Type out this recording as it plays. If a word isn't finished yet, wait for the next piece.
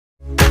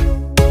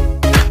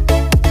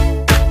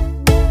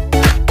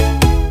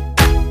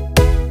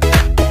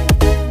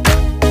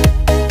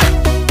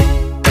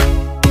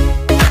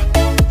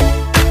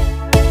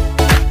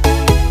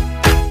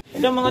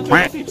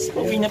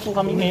na po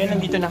kami ngayon.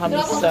 Nandito na kami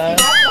sa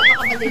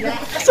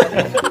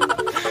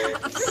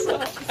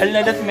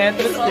Alnadat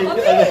Metro Station.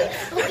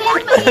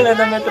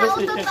 Alnadat Metro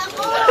Station.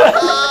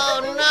 Oh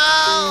no!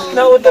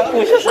 Nautak po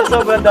siya sa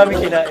sobrang dami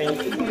kinain.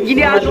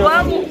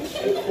 Ginagawa mo!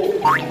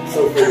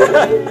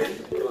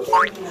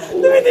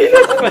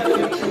 Tumitilas pa.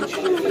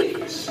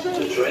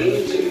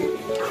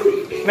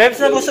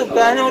 Mebs, nabusog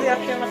ka. Anong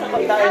reaction mo sa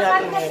pagkain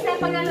natin ngayon?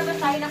 Pag lalabas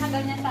tayo,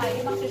 nakaganyan tayo.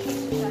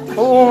 Magsusunod ka.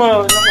 Oo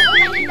nga.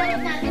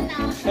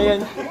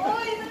 Ayan.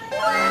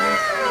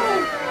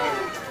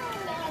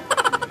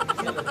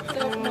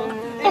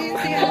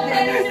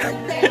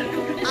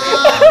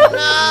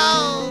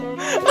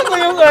 Ako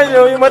yung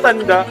yung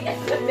matanda.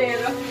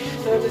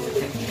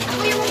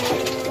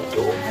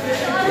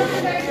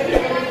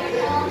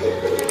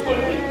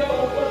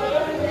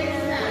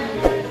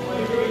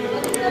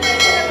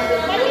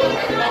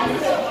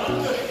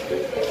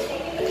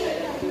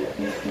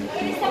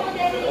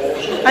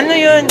 Ano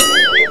yun?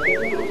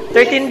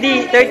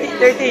 13D,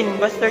 13,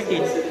 bus 13.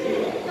 9-12.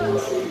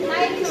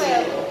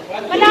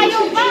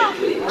 Malayo pa!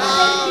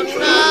 Oh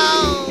no!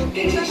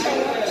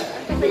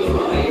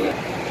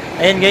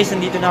 Ayan guys,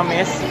 nandito na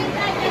kami.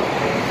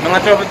 Mga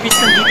tropa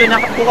peeps, nandito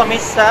na po kami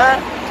sa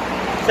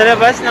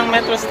labas ng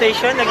metro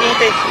station.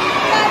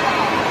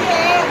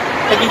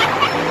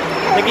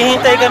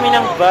 Naghihintay kami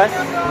ng bus.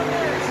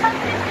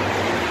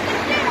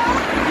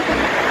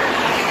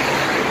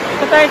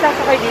 Ito tayo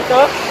sasakay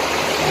dito?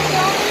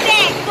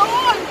 Hindi!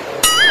 Doon!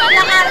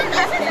 Lalakarin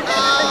ka sa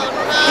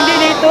Hindi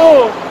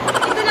dito!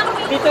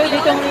 Dito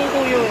ang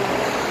hinto yun.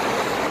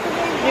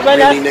 Di ba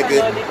last, dito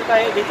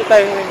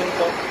tayo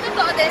huminto.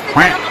 Totoo din,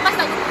 siguro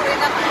kapasagot ko rin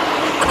naman.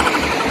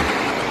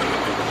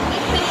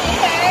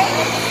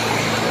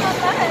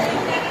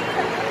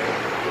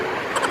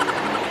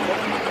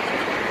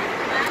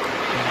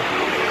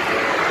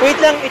 Wait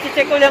lang,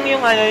 iti-check ko lang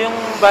yung yung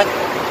bus.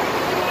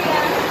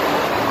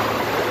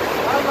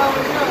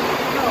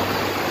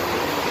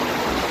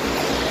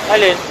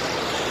 Alin?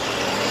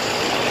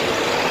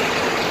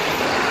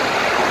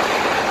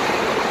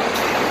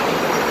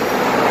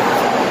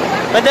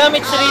 Madam,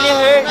 it's really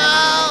her.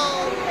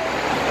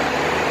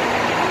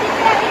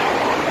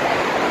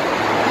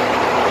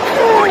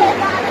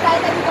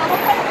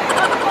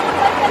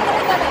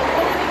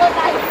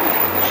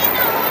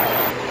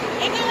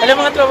 Alam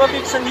mga tropa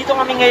peeps, nandito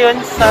kami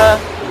ngayon sa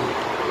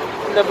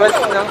labas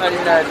ng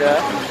Alnada.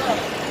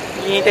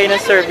 Hinihintay ng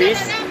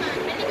service.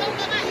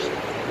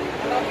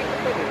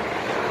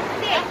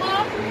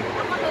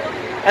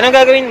 Anong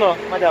gagawin mo,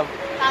 madam?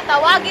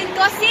 Tatawagin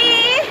ko si...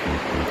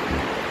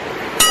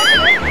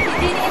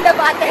 Hindi in the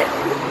battle.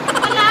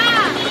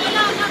 Wala!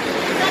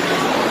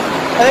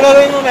 Anong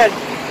gagawin mo, Mel?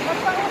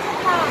 Magpausap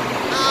ka.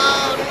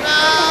 Oh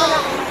no!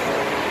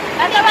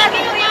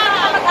 Tatawagin ko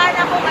yung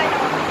kamag-anak ko kayo.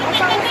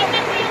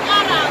 Nagkaganda ko yung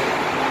araw.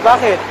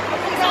 Bakit?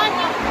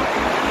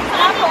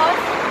 Tapos?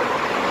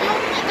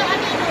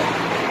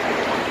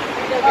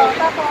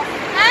 Tapos?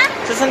 Ha?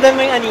 Sasundan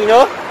mo yung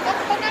anino?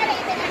 Kunwari,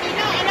 ito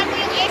kanino. Alam mo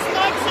yung east,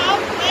 north, south,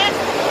 west.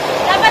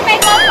 Dapat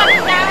may compass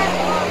na.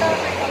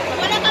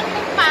 Wala kang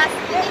compass.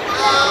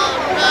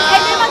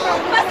 Hindi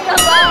mag-compass ka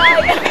ba?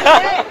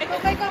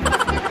 Kung may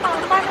compass ka naman,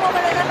 paano mo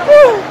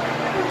malalaman?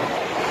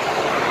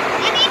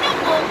 Anino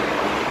mo?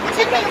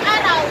 Kasi yung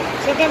araw.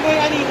 Sasundan mo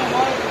yung anino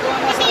mo?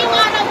 Kasi yung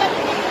araw ba?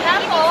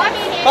 Tapos?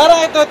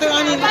 Parang ito yung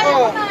anino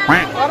ko.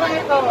 Parang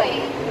ito.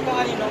 Ito ang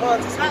anino ko.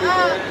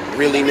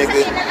 Really, nigga?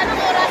 Anong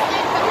oras na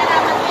yung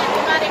pagkalaman mo yan?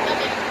 Kumari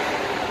kami.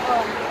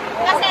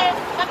 Kasi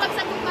kapag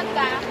sa gubat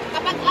ka,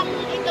 kapag ang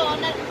ito,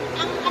 ang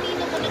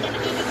anino mo na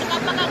ganun,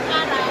 kapag ang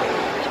araw,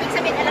 ibig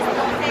sabihin alas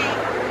 12.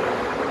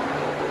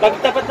 Pag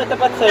tapat na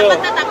tapat sa'yo.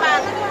 Tapat na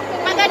tapat.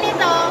 Pag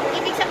ganito,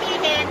 ibig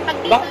sabihin, pag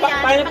dito yan.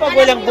 Paano pag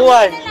walang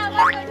buwan?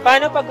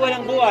 Paano pag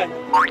walang buwan?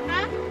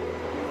 Ha?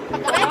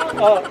 Pag gawin?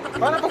 Oo.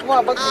 Paano pag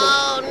bumabagyo?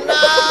 Oh no!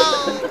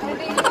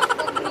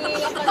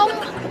 Kung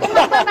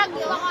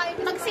magbabagyo,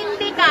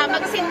 magsindi ka.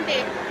 Magsindi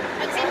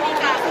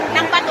ka.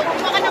 Ng bato.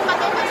 Kumuha ka ng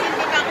bato,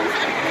 magsindi ka kung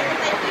saan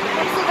pupunta yung ito.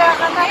 Magsiga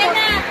ka na. Ayan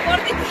na,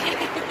 43.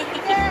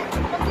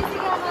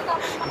 Magsisiga ka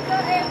tapos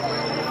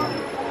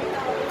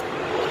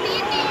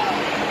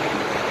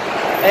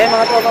Ayan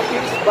mga tropa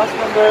peeps, bus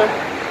number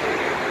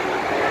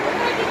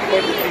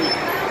 43.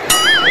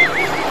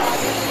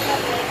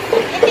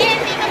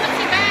 Hindi ka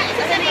magsiba.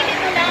 Isa sarili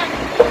mo lang.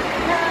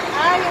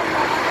 Ayaw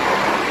mo.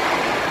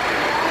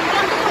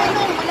 Walang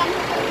tutulong.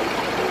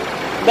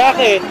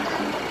 Bakit?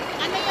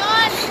 Ano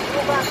yun?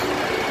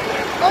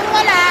 Kung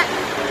wala,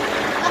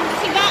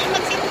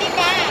 magsindi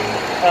ka.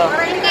 Oh.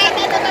 Kung kahit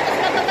ito, tapos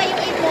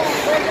natatayuin mo.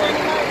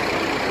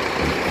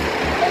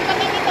 Kung pag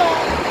ganito,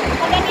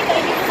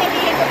 ibig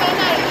sabihin, kung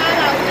paano yung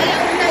araw, ayaw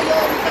na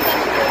yun, pag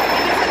ganito,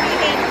 ibig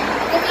sabihin,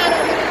 yung araw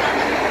mo rin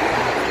naman.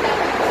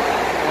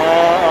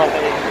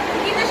 Okay.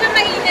 Hindi na siya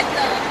mainit,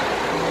 no?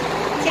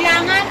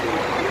 Silangan?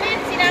 Ano yan?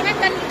 Silangan,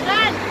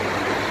 kanluran.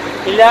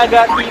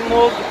 Ilaga,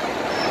 timog,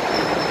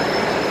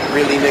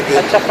 Really, at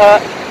nigga?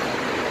 saka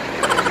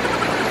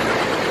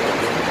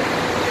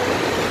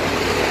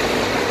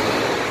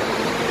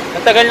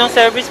ang tagal ng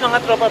service mga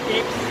tropa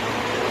peeps.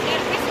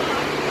 Service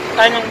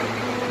Anong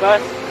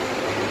bus?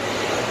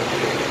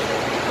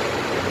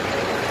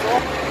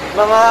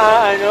 Mga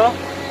ano?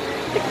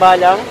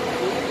 Tikbalang?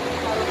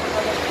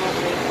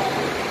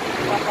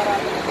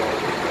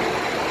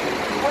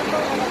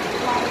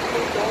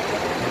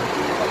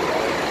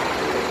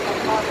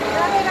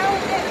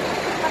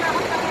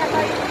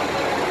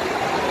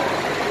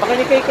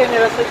 Makinig kayo kay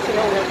Mirasol,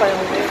 sinauna pa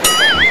yung ulit.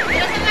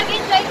 Pero sa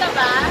mag-enjoy ka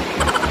ba?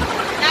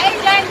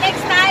 Na-enjoy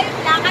next time,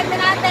 lakad na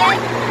natin.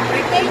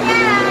 Birthday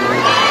niya!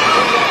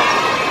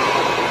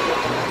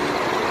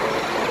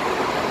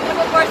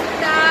 Nag-force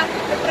na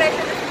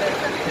depression na spirit.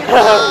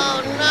 Oh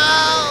no!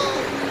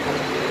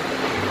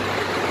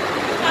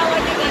 Tawa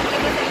niya lang,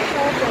 iba sa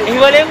show.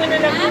 Iwalay mo na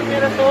lang yung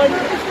Mirasol.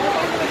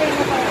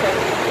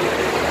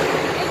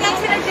 Yung lang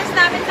sinadjust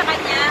namin sa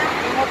kanya.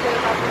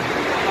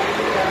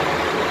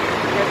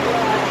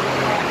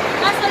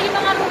 Kaso yung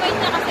mga roommate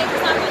niya kasi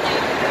kasama niya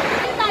yun.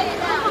 Hindi tayo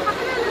na.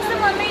 Gusto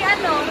mo may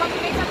ano,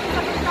 may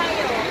sakit-sakit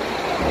tayo.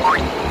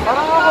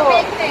 Parang ako.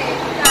 Pwede.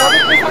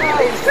 Sagot ko sa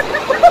eyes.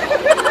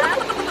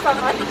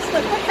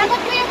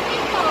 Sagot ko yung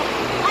dito.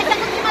 Ay,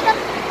 sagot ni Madam.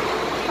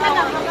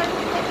 Madam.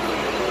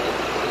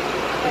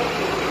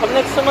 Pag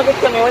nagsumagot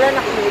kami, wala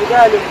na kami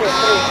regalo.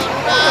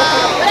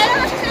 Wala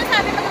naman siya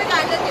sinasabi pag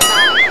regalo, di ba?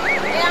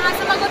 Kaya nga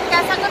sumagot ka,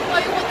 sagot mo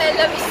yung hotel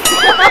na mismo.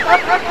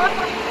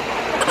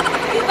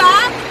 Diba?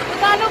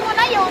 Regalo mo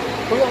na yun.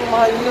 Uy, ang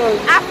mahal nun.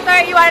 After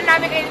iwanan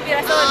namin kayo ng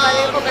Pirasol,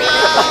 bali ko kayo.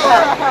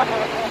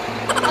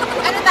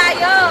 Ano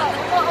tayo?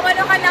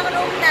 Umano ka ng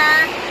room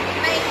na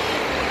may...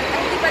 Ay,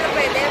 hindi pala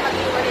pwede.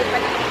 Mag-iwalay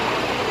pala.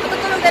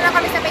 Matutulog na lang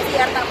kami sa may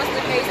CR tapos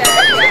doon kayo sa...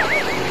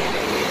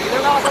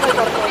 Doon ako sa may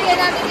torto. Bigyan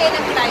namin kayo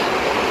ng time.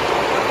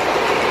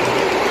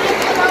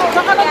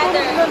 Saka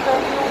nagpunin doon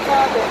doon yung sa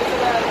atin.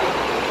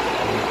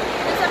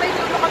 Doon sa may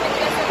dulo kami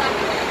kaya sa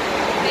namin. Doon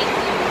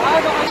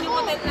kayo yung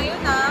hotel na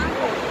yun, ha?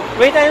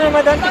 Wait, ano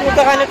madam?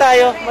 Magkakano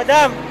tayo?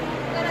 Madam,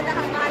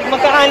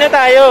 magkakano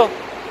tayo?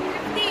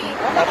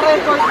 50.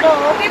 Nag-record ko.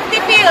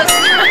 50 pills.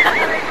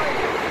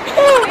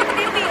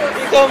 50 pills.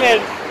 Ikaw, Mel.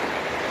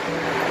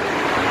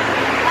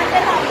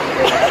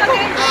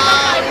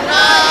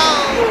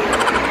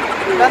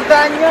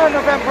 Tandaan nyo,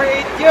 November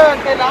 8 yun.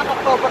 Kailangan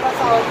October na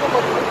sa auto.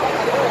 Magpunta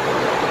kayo.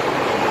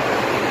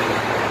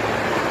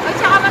 At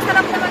saka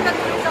masarap naman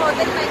natulog sa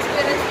hotel na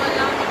experience mo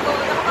lang.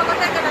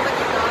 Nakapag-hotel ka na ba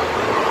dito?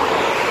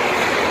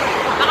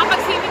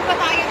 Makapag-swimming pa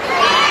tayo dito.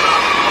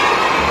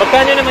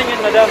 Magkano naman yun,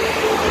 madam?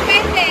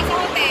 Depende sa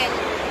hotel.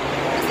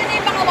 Gusto niyo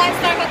yung mga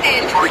one-star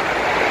hotel?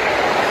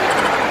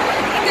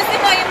 Gusto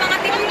mo yung mga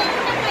tingin?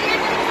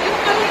 Yung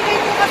kalibay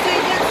ko kasi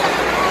dyan sa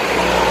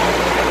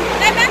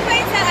Naman ba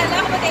yun sa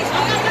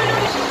accommodation?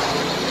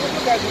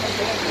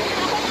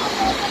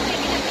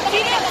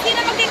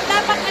 Sino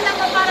dapat alam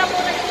mo para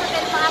muna yung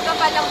hotel? Maaga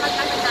pa lang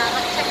mag-ano na,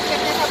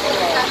 mag-check-check na sa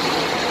buong natin.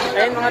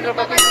 Ayun mga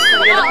tropa pits,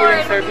 nandiyan na po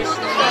yung service.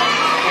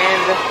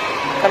 And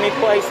kami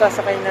po ay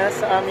sasakay na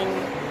sa aming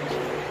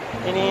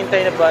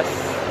hinihintay na bus.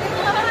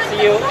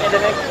 See you in the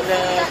next...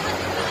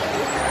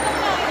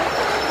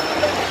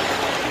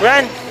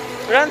 Run!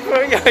 Run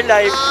for your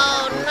life!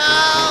 Oh no!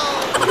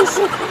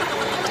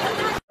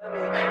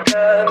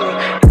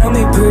 Tell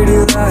me pretty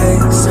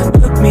lies,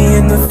 look me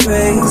in the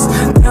face.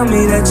 Tell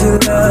me that you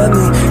love me.